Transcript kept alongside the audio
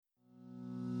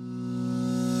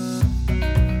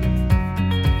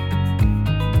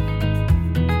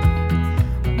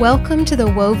Welcome to the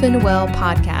Woven Well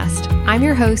podcast. I'm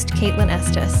your host, Caitlin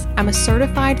Estes. I'm a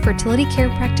certified fertility care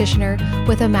practitioner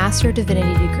with a Master of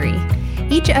Divinity degree.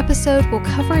 Each episode will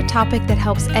cover a topic that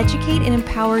helps educate and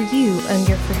empower you on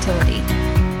your fertility,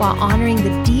 while honoring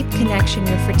the deep connection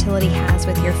your fertility has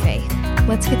with your faith.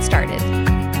 Let's get started.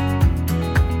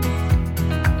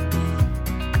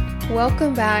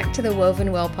 Welcome back to the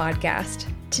Woven Well podcast.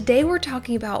 Today we're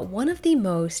talking about one of the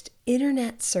most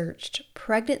internet-searched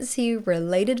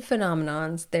pregnancy-related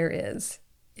phenomenons there is,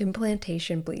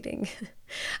 implantation bleeding.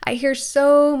 I hear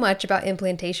so much about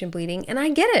implantation bleeding, and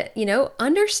I get it.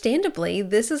 Understandably,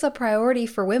 this is a priority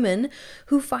for women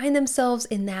who find themselves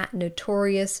in that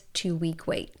notorious 2-week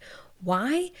wait.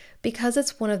 Why? Because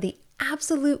it's one of the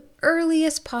absolute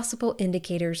earliest possible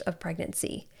indicators of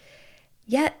pregnancy.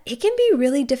 Yet, it can be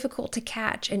really difficult to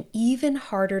catch and even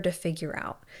harder to figure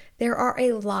out. There are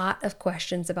a lot of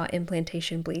questions about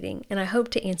implantation bleeding, and I hope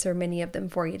to answer many of them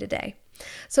for you today.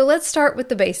 So let's start with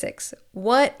the basics.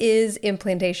 What is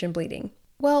implantation bleeding?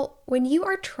 Well, when you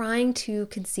are trying to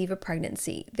conceive a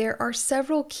pregnancy, there are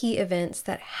several key events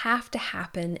that have to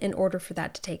happen in order for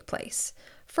that to take place.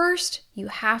 First, you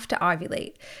have to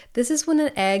ovulate. This is when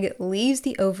an egg leaves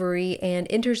the ovary and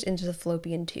enters into the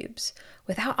fallopian tubes.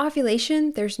 Without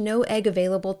ovulation, there's no egg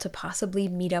available to possibly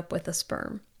meet up with a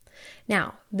sperm.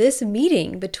 Now, this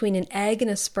meeting between an egg and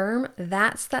a sperm,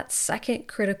 that's that second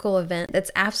critical event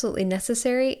that's absolutely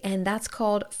necessary, and that's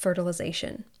called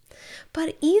fertilization.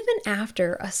 But even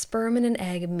after a sperm and an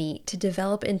egg meet to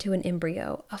develop into an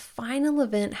embryo, a final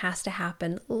event has to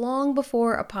happen long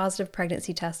before a positive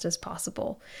pregnancy test is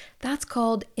possible. That's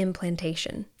called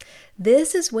implantation.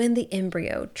 This is when the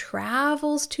embryo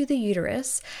travels to the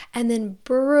uterus and then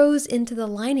burrows into the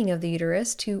lining of the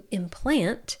uterus to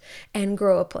implant and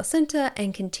grow a placenta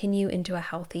and continue into a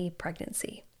healthy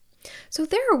pregnancy. So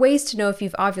there are ways to know if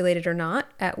you've ovulated or not.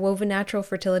 At Woven Natural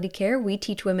Fertility Care, we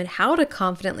teach women how to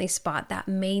confidently spot that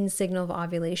main signal of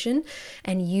ovulation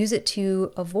and use it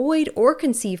to avoid or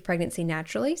conceive pregnancy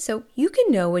naturally, so you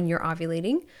can know when you're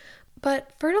ovulating.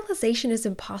 But fertilization is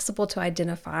impossible to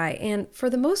identify, and for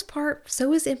the most part,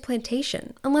 so is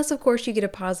implantation. Unless, of course, you get a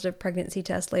positive pregnancy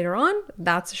test later on,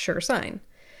 that's a sure sign.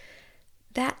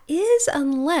 That is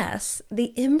unless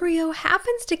the embryo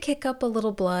happens to kick up a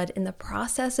little blood in the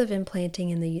process of implanting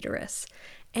in the uterus.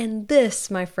 And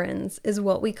this, my friends, is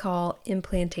what we call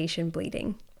implantation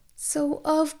bleeding. So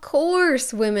of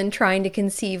course women trying to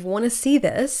conceive want to see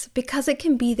this because it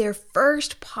can be their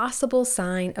first possible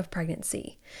sign of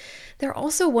pregnancy. They're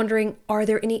also wondering, are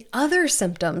there any other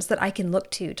symptoms that I can look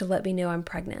to let me know I'm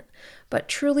pregnant? But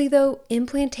truly though,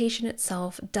 implantation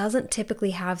itself doesn't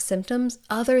typically have symptoms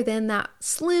other than that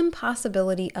slim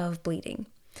possibility of bleeding.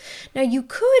 Now you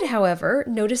could, however,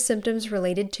 notice symptoms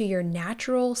related to your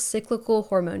natural cyclical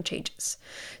hormone changes.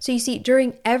 So you see,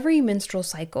 during every menstrual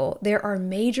cycle, there are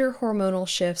major hormonal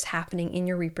shifts happening in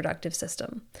your reproductive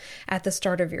system. At the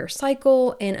start of your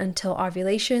cycle and until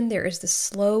ovulation, there is this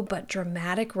slow but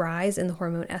dramatic rise in the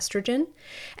hormone estrogen.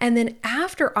 And then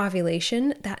after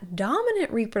ovulation, that dominant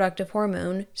reproductive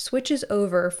hormone switches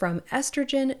over from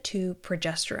estrogen to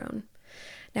progesterone.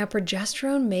 Now,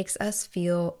 progesterone makes us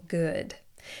feel good.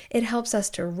 It helps us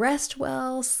to rest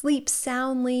well, sleep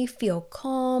soundly, feel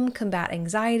calm, combat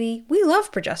anxiety. We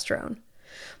love progesterone.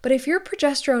 But if your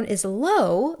progesterone is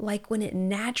low, like when it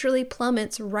naturally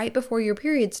plummets right before your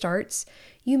period starts,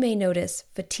 you may notice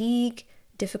fatigue,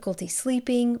 difficulty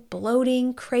sleeping,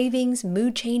 bloating, cravings,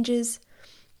 mood changes.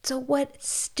 So what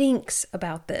stinks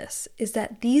about this is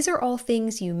that these are all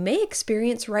things you may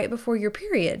experience right before your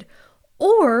period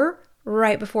or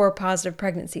right before a positive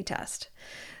pregnancy test.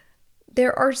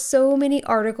 There are so many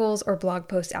articles or blog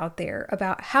posts out there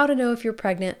about how to know if you're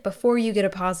pregnant before you get a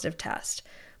positive test.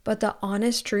 But the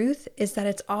honest truth is that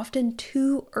it's often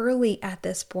too early at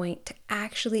this point to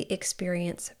actually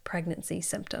experience pregnancy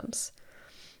symptoms.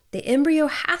 The embryo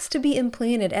has to be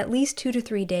implanted at least 2 to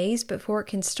 3 days before it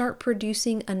can start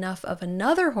producing enough of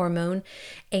another hormone,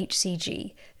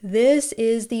 HCG. This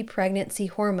is the pregnancy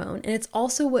hormone, and it's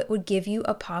also what would give you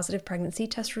a positive pregnancy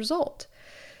test result.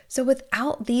 So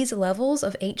without these levels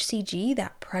of HCG,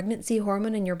 that pregnancy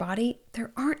hormone in your body,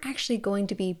 there aren't actually going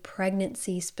to be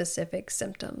pregnancy-specific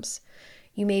symptoms.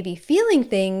 You may be feeling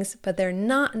things, but they're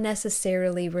not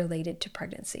necessarily related to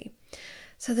pregnancy.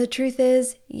 So the truth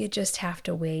is, you just have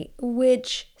to wait,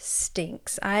 which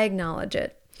stinks. I acknowledge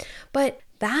it. But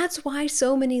that's why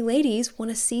so many ladies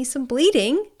want to see some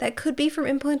bleeding that could be from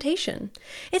implantation.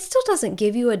 It still doesn't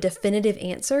give you a definitive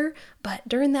answer, but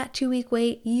during that 2-week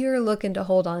wait, you're looking to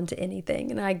hold on to anything,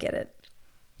 and I get it.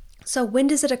 So when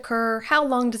does it occur? How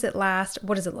long does it last?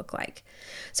 What does it look like?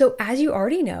 So as you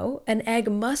already know, an egg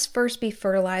must first be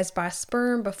fertilized by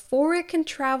sperm before it can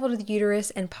travel to the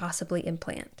uterus and possibly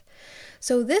implant.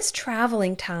 So this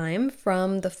traveling time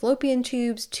from the fallopian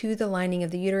tubes to the lining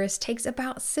of the uterus takes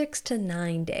about 6 to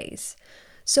 9 days.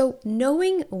 So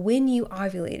knowing when you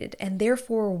ovulated and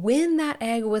therefore when that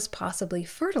egg was possibly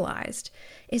fertilized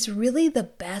is really the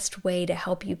best way to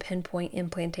help you pinpoint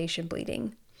implantation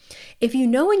bleeding. If you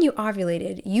know when you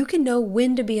ovulated, you can know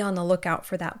when to be on the lookout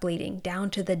for that bleeding down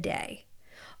to the day.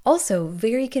 Also,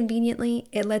 very conveniently,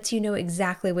 it lets you know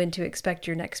exactly when to expect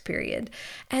your next period.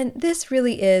 And this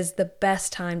really is the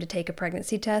best time to take a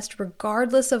pregnancy test,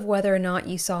 regardless of whether or not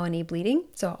you saw any bleeding.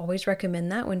 So I always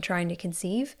recommend that when trying to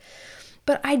conceive.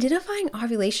 But identifying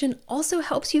ovulation also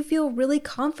helps you feel really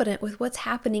confident with what's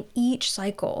happening each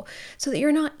cycle so that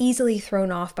you're not easily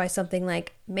thrown off by something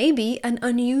like maybe an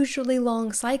unusually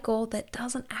long cycle that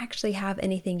doesn't actually have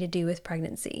anything to do with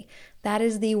pregnancy. That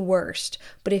is the worst.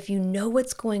 But if you know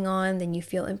what's going on, then you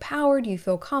feel empowered, you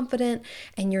feel confident,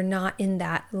 and you're not in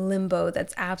that limbo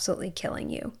that's absolutely killing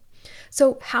you.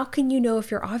 So how can you know if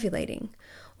you're ovulating?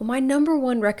 Well, my number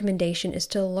one recommendation is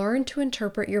to learn to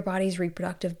interpret your body's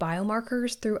reproductive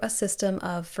biomarkers through a system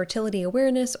of fertility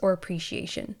awareness or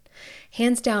appreciation.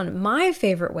 Hands down, my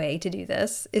favorite way to do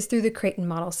this is through the Creighton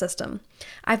model system.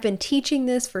 I've been teaching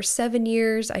this for 7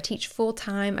 years. I teach full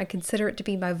time. I consider it to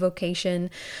be my vocation,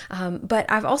 but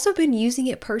I've also been using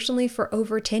it personally for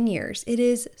over 10 years. It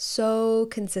is so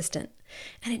consistent.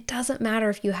 And it doesn't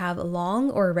matter if you have long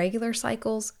or irregular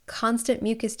cycles, constant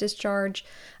mucus discharge,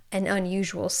 an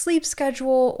unusual sleep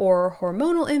schedule, or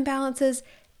hormonal imbalances.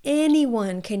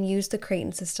 Anyone can use the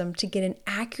Creighton system to get an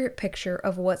accurate picture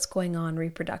of what's going on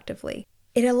reproductively.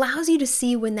 It allows you to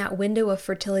see when that window of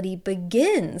fertility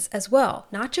begins as well,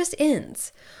 not just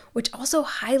ends, which also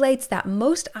highlights that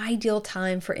most ideal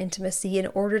time for intimacy in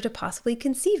order to possibly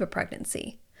conceive a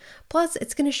pregnancy. Plus,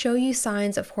 it's going to show you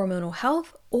signs of hormonal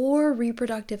health or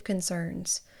reproductive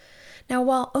concerns. Now,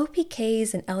 while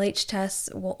OPKs and LH tests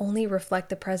will only reflect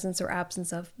the presence or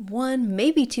absence of one,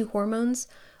 maybe two hormones,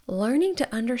 learning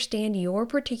to understand your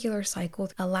particular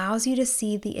cycle allows you to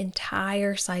see the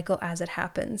entire cycle as it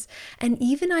happens and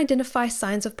even identify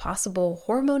signs of possible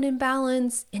hormone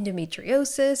imbalance,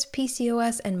 endometriosis,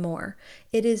 PCOS, and more.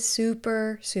 It is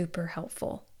super, super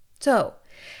helpful. So,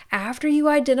 after you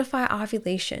identify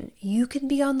ovulation, you can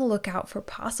be on the lookout for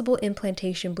possible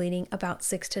implantation bleeding about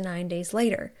 6 to 9 days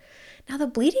later. Now, the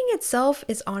bleeding itself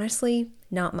is honestly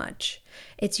not much.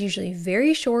 It's usually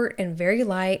very short and very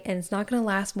light, and it's not going to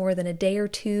last more than a day or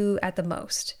two at the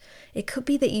most. It could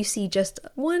be that you see just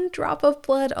one drop of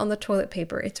blood on the toilet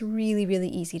paper. It's really, really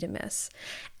easy to miss.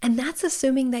 And that's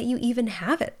assuming that you even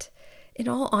have it. In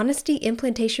all honesty,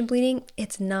 implantation bleeding,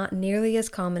 it's not nearly as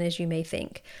common as you may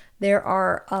think. There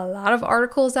are a lot of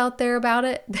articles out there about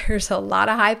it. There's a lot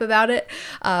of hype about it.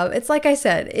 It's like I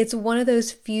said, it's one of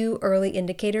those few early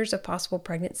indicators of possible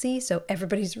pregnancy, so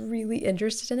everybody's really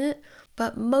interested in it.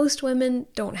 But most women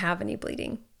don't have any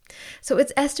bleeding. So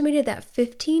it's estimated that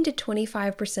 15 to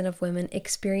 25% of women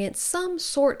experience some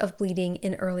sort of bleeding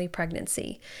in early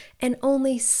pregnancy, and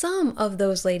only some of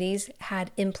those ladies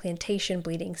had implantation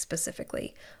bleeding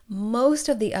specifically. Most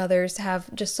of the others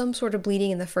have just some sort of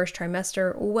bleeding in the first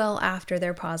trimester well after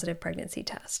their positive pregnancy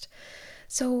test.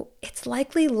 So it's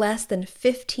likely less than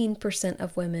 15%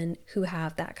 of women who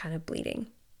have that kind of bleeding.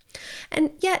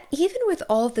 And yet, even with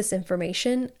all of this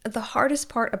information, the hardest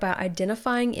part about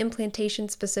identifying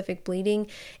implantation-specific bleeding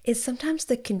is sometimes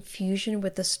the confusion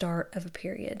with the start of a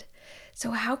period.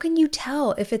 So how can you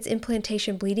tell if it's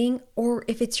implantation bleeding or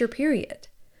if it's your period?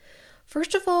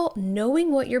 First of all,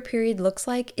 knowing what your period looks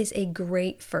like is a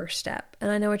great first step. And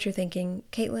I know what you're thinking,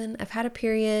 Caitlin, I've had a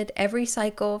period every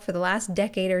cycle for the last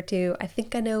decade or two. I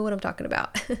think I know what I'm talking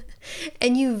about.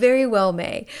 And you very well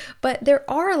may. But there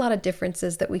are a lot of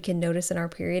differences that we can notice in our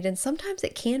period, and sometimes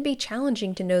it can be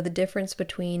challenging to know the difference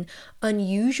between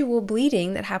unusual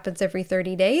bleeding that happens every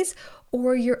 30 days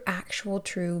or your actual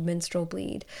true menstrual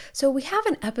bleed. So we have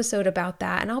an episode about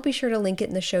that, and I'll be sure to link it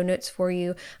in the show notes for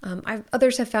you.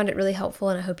 Others have found it really helpful,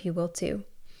 and I hope you will too.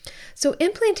 So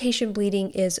implantation bleeding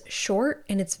is short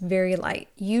and it's very light,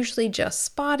 usually just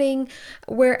spotting,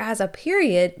 whereas a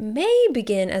period may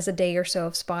begin as a day or so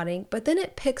of spotting, but then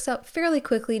it picks up fairly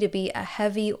quickly to be a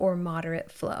heavy or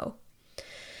moderate flow.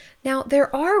 Now,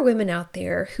 there are women out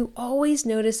there who always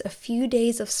notice a few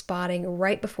days of spotting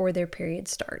right before their period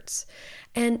starts.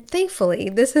 And thankfully,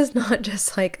 this is not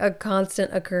just like a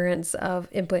constant occurrence of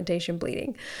implantation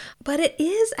bleeding, but it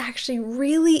is actually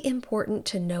really important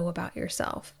to know about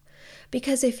yourself.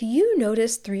 Because if you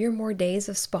notice 3 or more days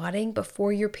of spotting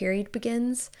before your period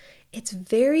begins, it's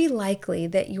very likely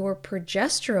that your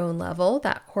progesterone level,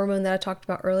 that hormone that I talked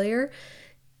about earlier,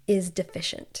 is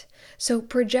deficient. So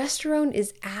progesterone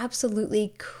is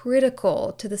absolutely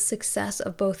critical to the success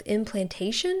of both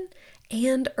implantation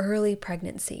and early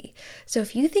pregnancy. So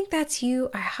if you think that's you,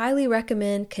 I highly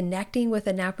recommend connecting with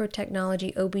a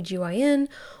naprotechnology OBGYN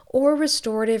or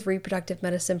restorative reproductive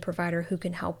medicine provider who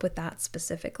can help with that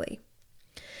specifically.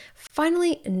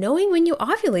 Finally, knowing when you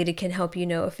ovulated can help you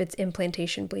know if it's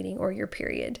implantation bleeding or your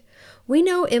period. We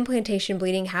know implantation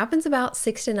bleeding happens about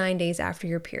 6 to 9 days after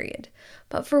your period.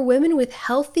 But for women with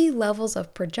healthy levels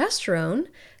of progesterone,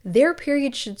 their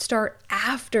period should start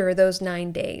after those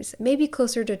 9 days, maybe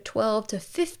closer to 12 to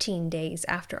 15 days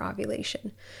after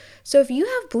ovulation. So if you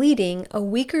have bleeding a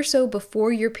week or so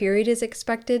before your period is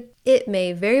expected, it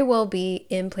may very well be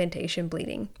implantation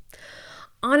bleeding.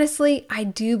 Honestly, I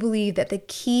do believe that the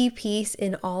key piece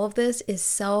in all of this is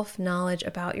self-knowledge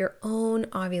about your own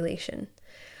ovulation.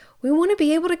 We want to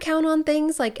be able to count on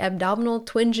things like abdominal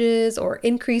twinges or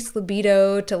increased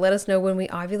libido to let us know when we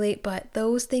ovulate, but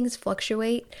those things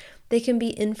fluctuate. They can be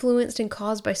influenced and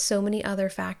caused by so many other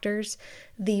factors.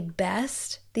 The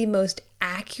most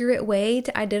accurate way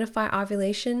to identify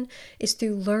ovulation is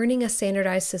through learning a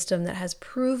standardized system that has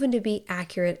proven to be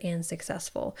accurate and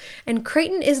successful. And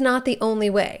Creighton is not the only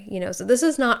way, so this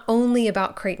is not only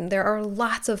about Creighton. There are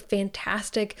lots of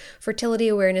fantastic fertility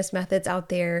awareness methods out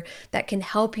there that can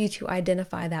help you to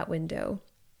identify that window.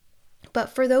 But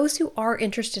for those who are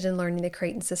interested in learning the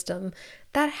Creighton system,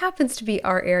 that happens to be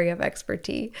our area of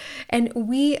expertise. And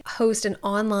we host an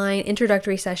online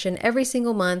introductory session every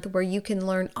single month where you can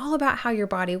learn all about how your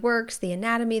body works, the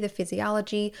anatomy, the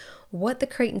physiology, what the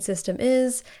Creighton system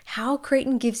is, how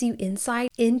Creighton gives you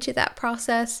insight into that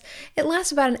process. It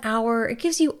lasts about an hour. It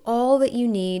gives you all that you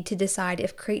need to decide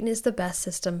if Creighton is the best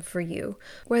system for you,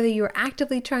 whether you're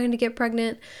actively trying to get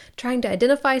pregnant, trying to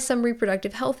identify some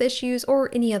reproductive health issues, or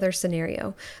any other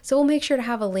scenario. So we'll make sure to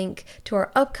have a link to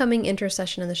our upcoming intro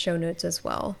session in the show notes as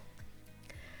well.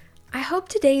 I hope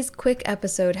today's quick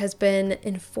episode has been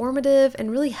informative and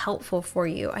really helpful for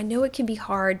you. I know it can be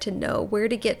hard to know where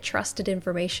to get trusted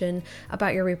information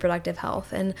about your reproductive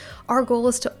health, and our goal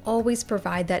is to always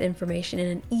provide that information in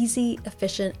an easy,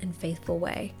 efficient, and faithful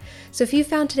way. So if you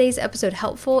found today's episode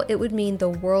helpful, it would mean the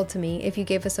world to me if you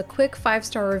gave us a quick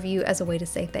 5-star review as a way to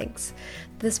say thanks.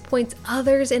 This points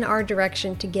others in our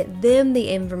direction to get them the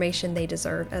information they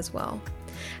deserve as well.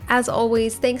 As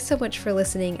always, thanks so much for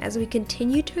listening as we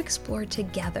continue to explore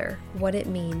together what it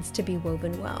means to be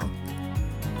woven well.